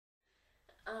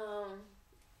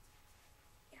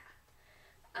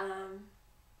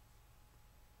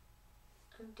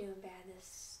doing bad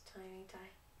this time, ain't I?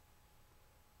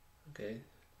 Okay.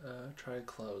 Try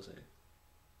closing.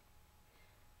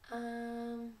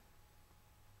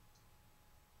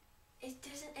 It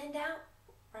doesn't end out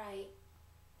right.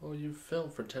 Well, you've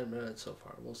filmed for 10 minutes so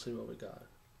far. We'll see what we got.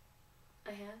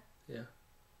 I have? Yeah.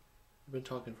 You've been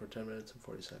talking for 10 minutes and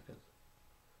 40 seconds.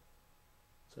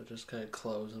 So just kind of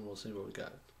close and we'll see what we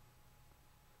got.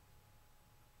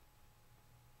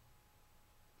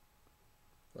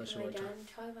 Unless Am I done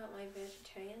talking about my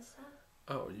vegetarian stuff?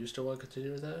 Oh, you still want to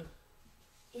continue with that?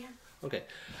 Yeah. Okay.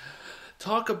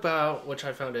 Talk about, which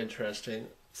I found interesting,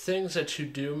 things that you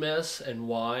do miss and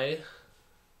why.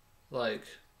 Like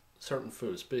certain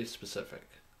foods, be specific.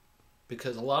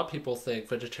 Because a lot of people think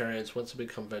vegetarians, once they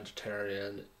become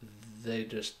vegetarian, they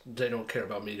don't care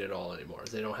about meat at all anymore.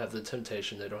 They don't have the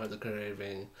temptation, they don't have the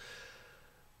craving.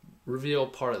 Reveal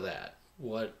part of that.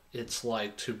 What it's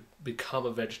like to become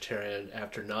a vegetarian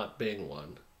after not being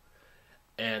one.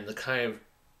 And the kind of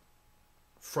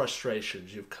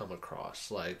frustrations you've come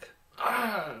across. Like,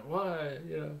 why?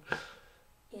 Yeah.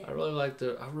 I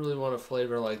really want a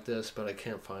flavor like this, but I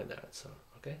can't find that. So,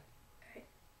 okay. Alright.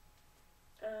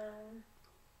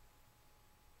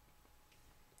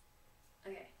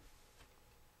 Okay.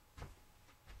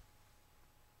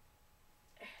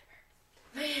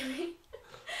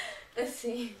 Let's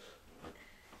see.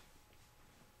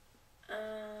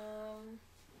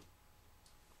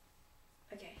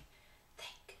 Okay.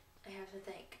 Think. I have to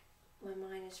think. My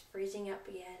mind is freezing up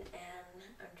again, and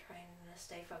I'm trying to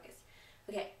stay focused.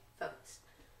 Okay, focus.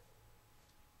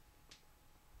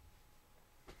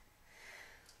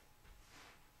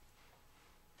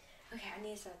 Okay, I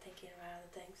need to start thinking about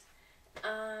other things.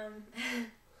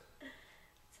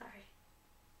 Sorry.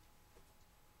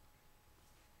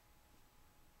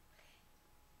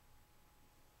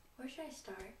 Where should I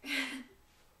start?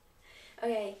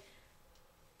 Okay,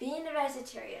 being a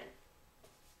vegetarian,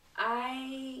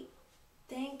 I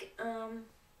think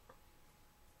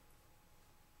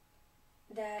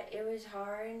that it was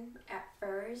hard at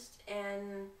first,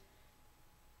 and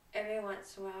every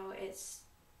once in a while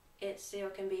it still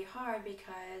can be hard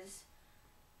because,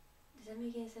 does that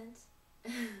make any sense?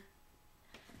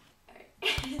 Alright.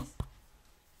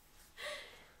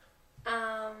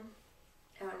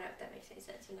 I don't know if that makes any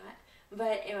sense or not,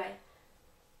 but anyway,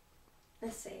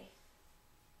 let's see.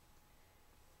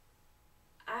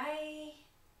 I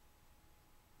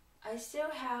still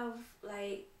have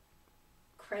like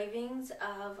cravings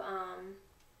of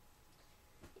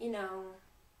you know,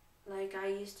 like I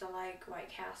used to like Whit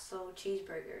Castle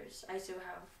cheeseburgers. I still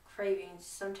have cravings.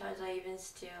 Sometimes I even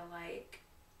still like,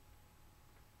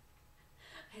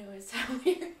 I know it sounds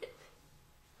weird.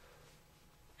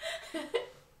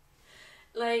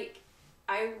 Like,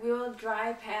 I will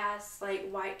drive past like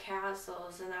Whit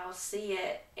Castles and I'll see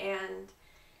it, and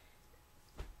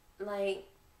like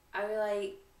I would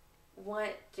like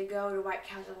want to go to Whit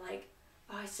Castle. Like,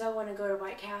 oh, I so want to go to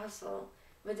Whit Castle,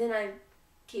 but then I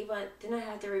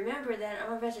have to remember that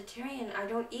I'm a vegetarian. I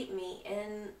don't eat meat,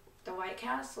 and the Whit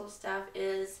Castle stuff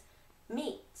is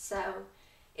meat. So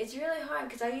it's really hard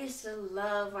because I used to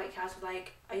love Whit Castle.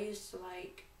 Like, I used to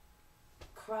like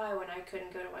cry when I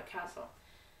couldn't go to Whit Castle,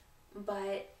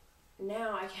 but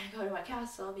now I can't go to Whit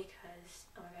Castle because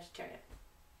I'm a vegetarian.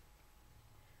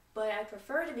 But I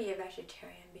prefer to be a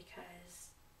vegetarian because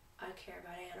I care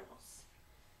about animals.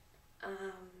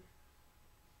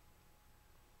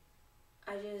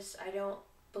 I don't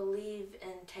believe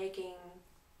in taking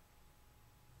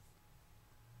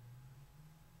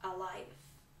a life.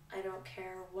 I don't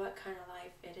care what kind of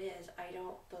life it is. I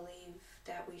don't believe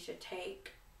that we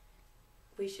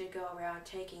should go around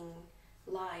taking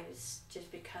lives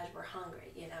just because we're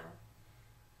hungry, you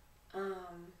know?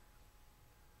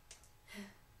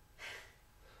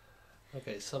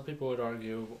 Okay, some people would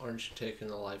argue, aren't you taking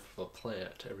the life of a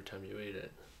plant every time you eat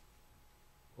it?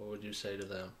 What would you say to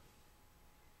them?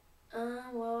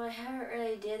 Well, I haven't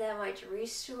really did that much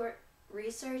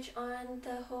research on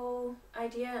the whole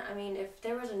idea. I mean, if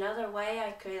there was another way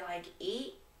I could like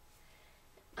eat,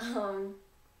 I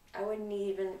wouldn't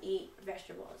even eat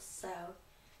vegetables, so,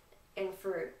 and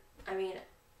fruit. I mean,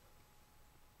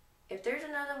 if there's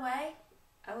another way,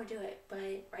 I would do it,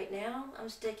 but right now I'm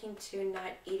sticking to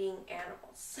not eating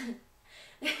animals.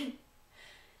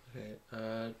 Okay,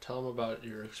 tell them about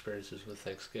your experiences with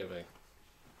Thanksgiving.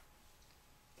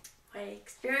 My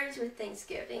experience with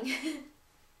Thanksgiving.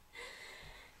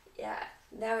 Yeah,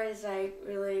 that was like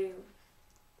really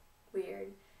weird.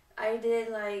 I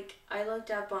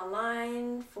looked up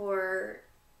online for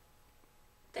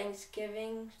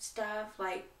Thanksgiving stuff,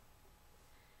 like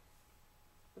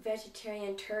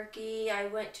vegetarian turkey. I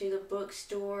went to the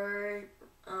bookstore,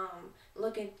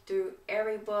 looking through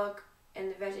every book in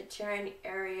the vegetarian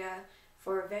area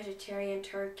for vegetarian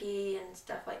turkey and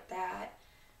stuff like that.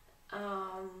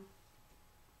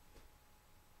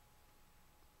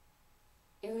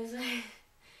 It was like,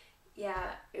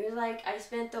 yeah, it was like I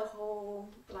spent the whole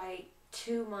like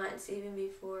 2 months, even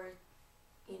before,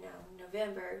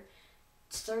 November,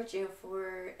 searching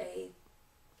for a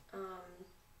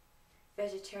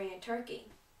vegetarian turkey.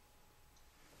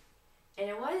 And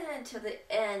it wasn't until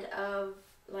the end of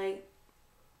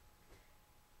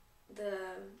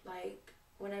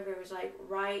whenever it was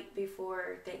right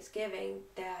before Thanksgiving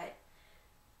that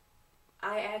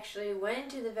I actually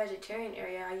went to the vegetarian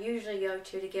area I usually go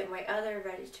to get my other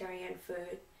vegetarian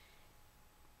food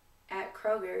at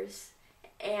Krogers,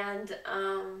 and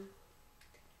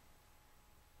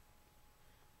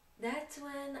that's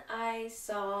when I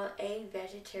saw a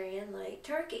vegetarian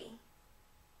turkey,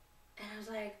 and I was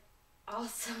like,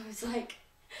 awesome. It's like,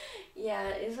 yeah,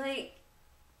 it was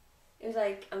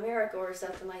like a miracle or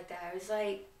something like that. I was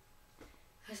like,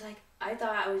 I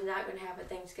thought I was not going to have a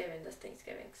Thanksgiving this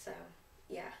Thanksgiving, so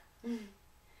yeah.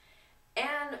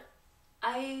 And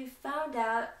I found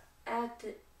out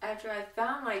after I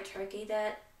found my turkey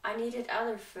that I needed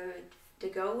other food to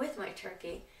go with my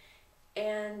turkey,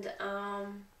 and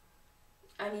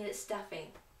I needed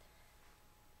stuffing,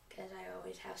 because I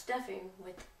always have stuffing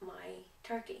with my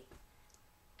turkey.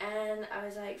 And I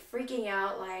was freaking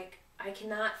out, I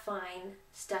cannot find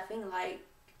stuffing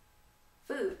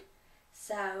food.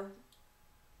 So,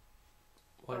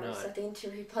 why not? Something to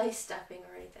replace stuffing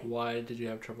or anything. Why did you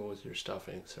have trouble with your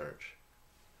stuffing search?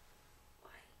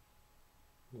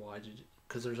 Why? Did you?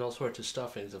 Because there's all sorts of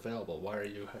stuffings available. Why are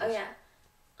you? Oh yeah,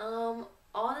 all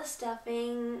the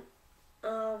stuffing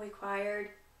required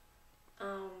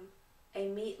a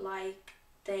meat-like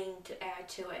thing to add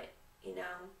to it.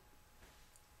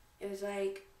 It was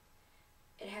it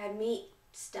had meat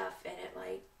stuff in it,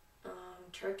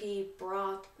 turkey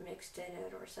broth mixed in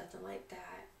it or something like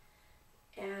that.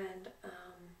 And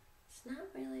it's not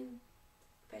really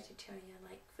vegetarian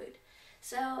food.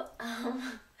 So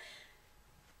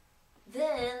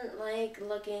then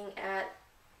looking at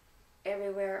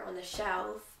everywhere on the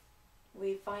shelf,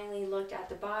 we finally looked at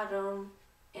the bottom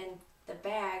and the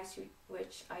bags,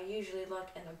 which I usually look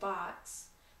in the box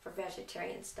for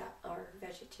vegetarian stuff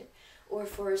or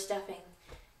for stuffing,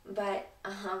 but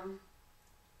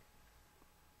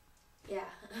yeah.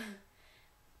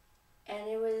 And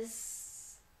it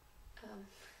was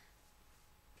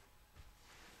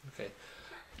okay.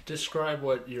 Describe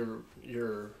what your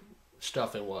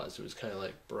stuffing was. It was kind of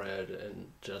like bread and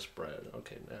just bread.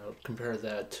 Okay, now compare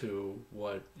that to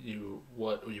what you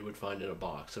would find in a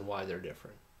box and why they're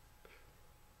different.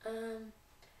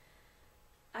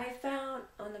 I found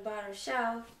on the bottom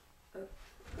shelf.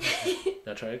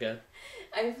 Now try again.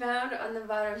 I found on the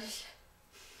bottom shelf.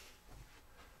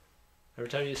 Every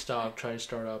time you stop, try to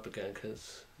start up again,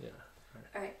 because, yeah.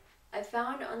 All right. I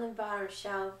found on the bottom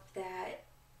shelf that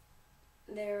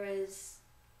there was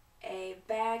a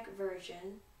bag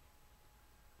version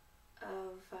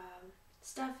of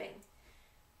stuffing.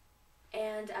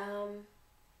 And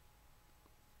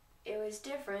it was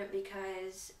different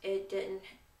because it didn't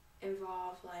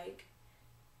involve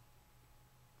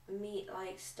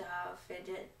meat-like stuff.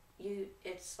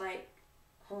 It's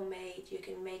homemade. You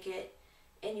can make it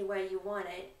any way you want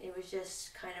it. It was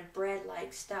just kind of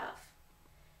bread-like stuff.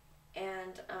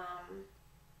 And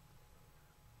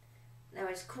that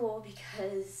was cool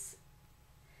because,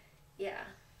 yeah.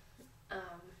 Sorry.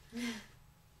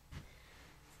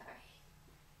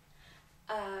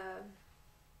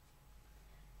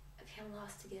 Okay, I'm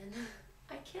lost again.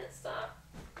 I can't stop.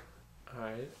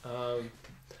 Alright.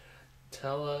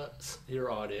 Tell us,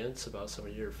 your audience, about some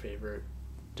of your favorite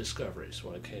discoveries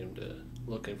when it came to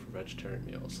looking for vegetarian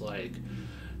meals, like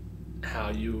how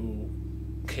you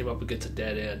came up against a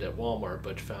dead end at Walmart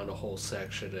but found a whole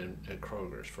section at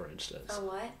Krogers, for instance. Oh,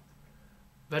 what?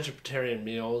 Vegetarian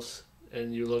meals,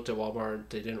 and you looked at Walmart,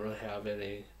 they didn't really have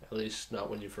any, at least not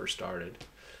when you first started.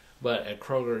 But at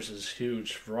Krogers is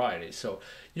huge variety. So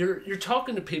you're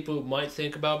talking to people who might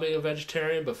think about being a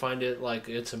vegetarian but find it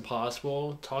it's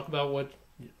impossible. Talk about what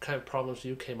kind of problems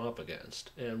you came up against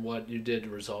and what you did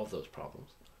to resolve those problems.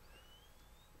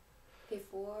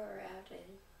 Before or after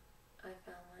I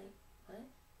found what?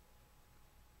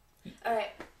 All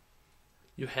right.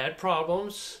 You had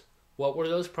problems. What were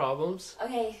those problems?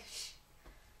 Okay.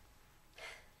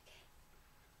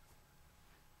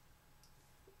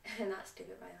 Okay. Not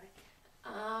stupid, by the way.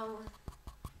 I'm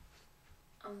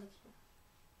looking.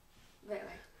 Wait.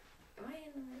 Am I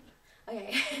in the right?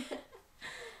 Okay.